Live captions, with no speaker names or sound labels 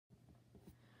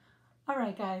All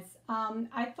right, guys.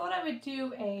 I thought I would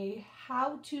do a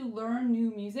how to learn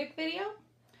new music video.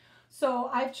 So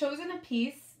I've chosen a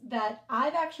piece that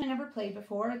I've actually never played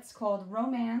before. It's called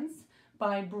Romance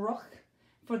by Bruch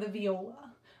for the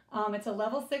viola. It's a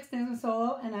level 6 Nismo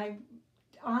solo, and I,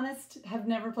 honest, have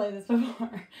never played this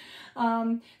before.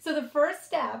 So the first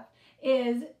step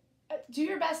is do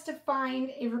your best to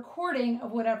find a recording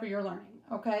of whatever you're learning.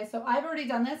 Okay, so I've already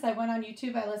done this. I went on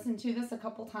YouTube. I listened to this a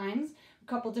couple times, a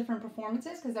couple different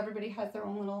performances, because everybody has their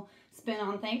own little spin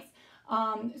on things.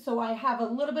 So I have a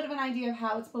little bit of an idea of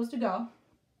how it's supposed to go.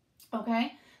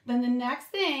 Okay, then the next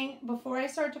thing before I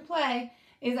start to play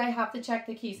is I have to check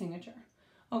the key signature.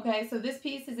 Okay, so this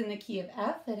piece is in the key of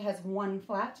F. It has 1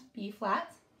 flat, B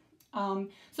flat.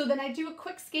 So then I do a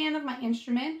quick scan of my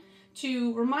instrument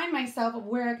to remind myself of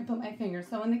where I can put my fingers.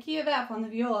 So in the key of F on the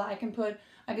viola, I could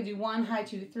do 1 high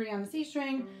 2 3 on the C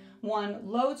string, 1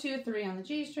 low 2 3 on the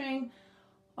G string,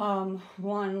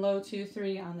 1 low 2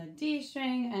 3 on the D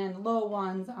string, and low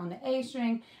 1s on the A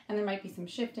string, and there might be some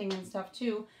shifting and stuff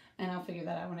too, and I'll figure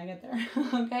that out when I get there.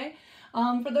 Okay.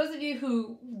 For those of you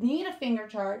who need a finger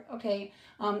chart, okay,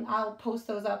 I'll post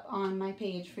those up on my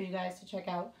page for you guys to check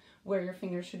out where your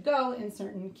fingers should go in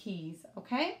certain keys.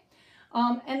 Okay.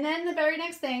 And then the very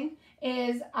next thing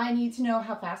is I need to know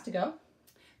how fast to go.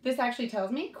 This actually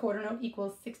tells me quarter note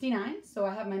equals 69, so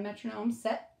I have my metronome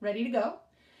set, ready to go.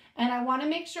 And I want to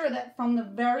make sure that from the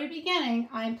very beginning,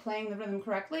 I'm playing the rhythm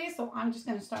correctly, so I'm just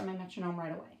going to start my metronome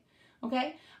right away.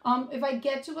 Okay? If I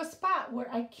get to a spot where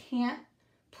I can't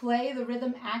play the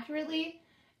rhythm accurately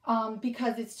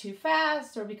because it's too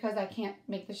fast, or because I can't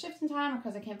make the shifts in time, or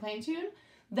because I can't play in tune,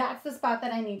 that's the spot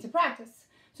that I need to practice.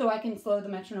 So I can slow the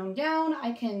metronome down,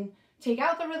 I can take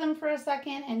out the rhythm for a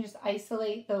second and just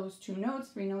isolate those 2 notes,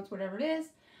 3 notes, whatever it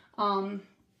is. But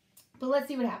let's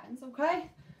see what happens, okay?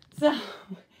 So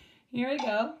here we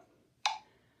go.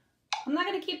 I'm not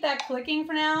going to keep that clicking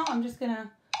for now. I'm just going to,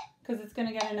 because it's going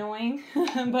to get annoying.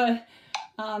 But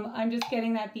I'm just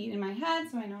getting that beat in my head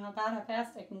so I know how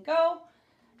fast I can go.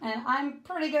 And I'm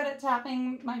pretty good at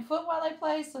tapping my foot while I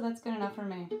play, so that's good enough for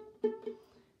me.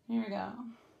 Here we go.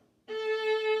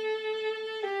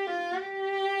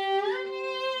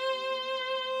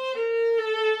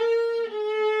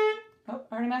 Oh,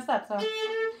 I already messed up, so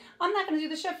I'm not going to do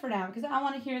the shift for now because I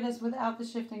want to hear this without the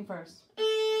shifting first.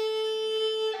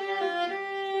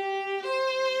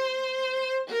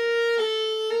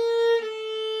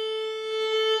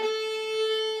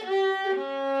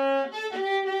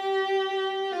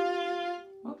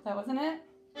 Oh, that wasn't it.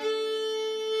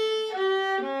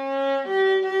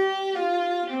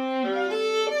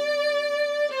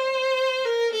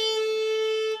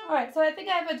 Alright, so I think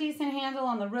I have a decent handle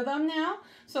on the rhythm now,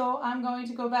 so I'm going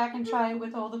to go back and try it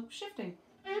with all the shifting.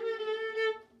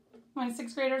 My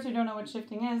 6th graders who don't know what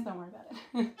shifting is, don't worry about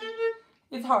it.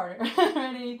 It's harder.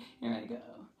 Ready? Here I go.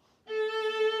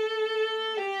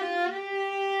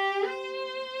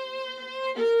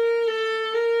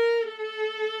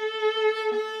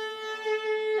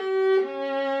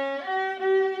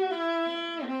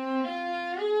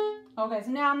 Okay,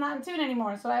 so now I'm not in tune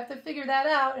anymore, so I have to figure that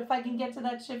out if I can get to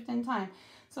that shift in time.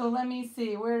 So let me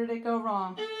see, where did it go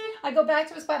wrong? I go back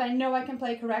to a spot I know I can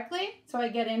play correctly, so I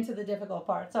get into the difficult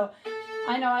part. So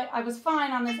I know I was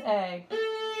fine on this A.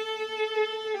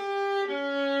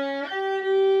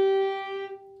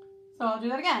 So I'll do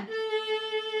that again.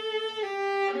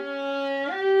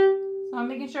 So I'm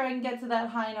making sure I can get to that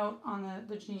high note on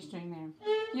the G string there.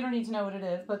 You don't need to know what it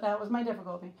is, but that was my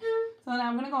difficulty. So now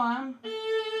I'm going to go on.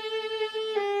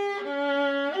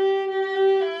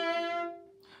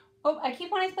 Oh, I keep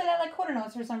wanting to play that like quarter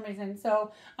notes for some reason.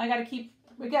 So I got to keep,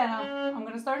 again, I'm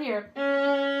going to start here.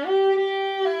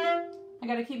 I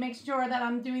got to keep making sure that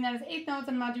I'm doing that as 8th notes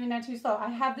and I'm not doing that too slow. I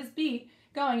have this beat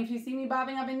going. If you see me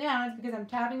bobbing up and down, it's because I'm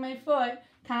tapping my foot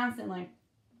constantly.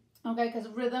 Okay, because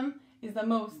rhythm is the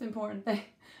most important thing.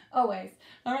 Always.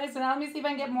 All right, so now let me see if I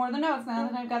can get more of the notes now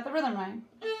that I've got the rhythm right.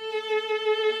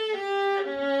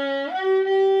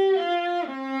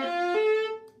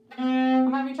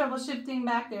 I'm having trouble shifting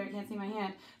back there. You can't see my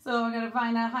hand. So I got to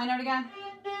find that high note again.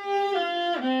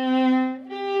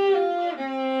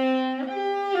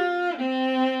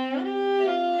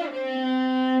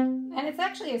 And it's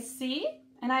actually a C,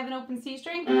 and I have an open C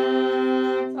string.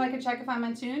 So I can check if I'm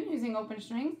in tune using open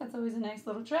strings. That's always a nice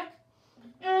little trick.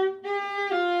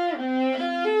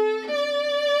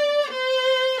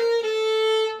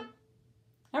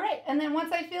 Alright, and then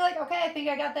once I feel like, okay, I think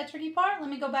I got that tricky part, let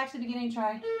me go back to the beginning and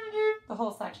try the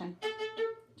whole section.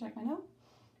 Check my note.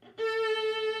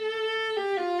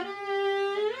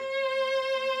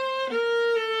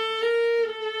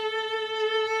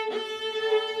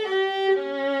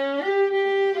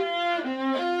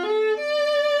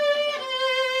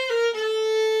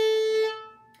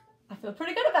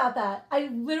 about that. I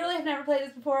literally have never played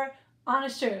this before.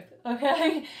 Honest truth,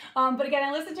 okay? But again,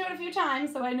 I listened to it a few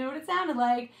times, so I knew what it sounded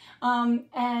like.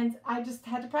 And I just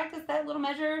had to practice that little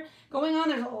measure going on.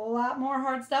 There's a lot more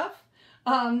hard stuff.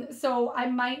 So I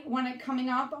might want it coming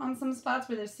up on some spots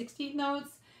where there's 16th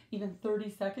notes, even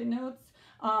 30-second notes.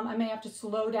 I may have to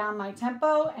slow down my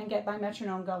tempo and get my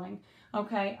metronome going.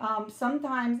 Okay,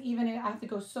 sometimes even I have to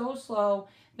go so slow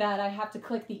that I have to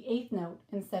click the 8th note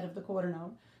instead of the quarter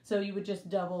note. So you would just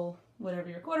double whatever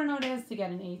your quarter note is to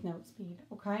get an 8th note speed,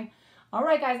 okay? All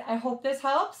right, guys, I hope this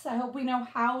helps. I hope we know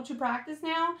how to practice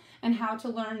now and how to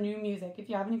learn new music. If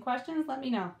you have any questions, let me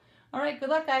know. All right, good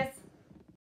luck, guys.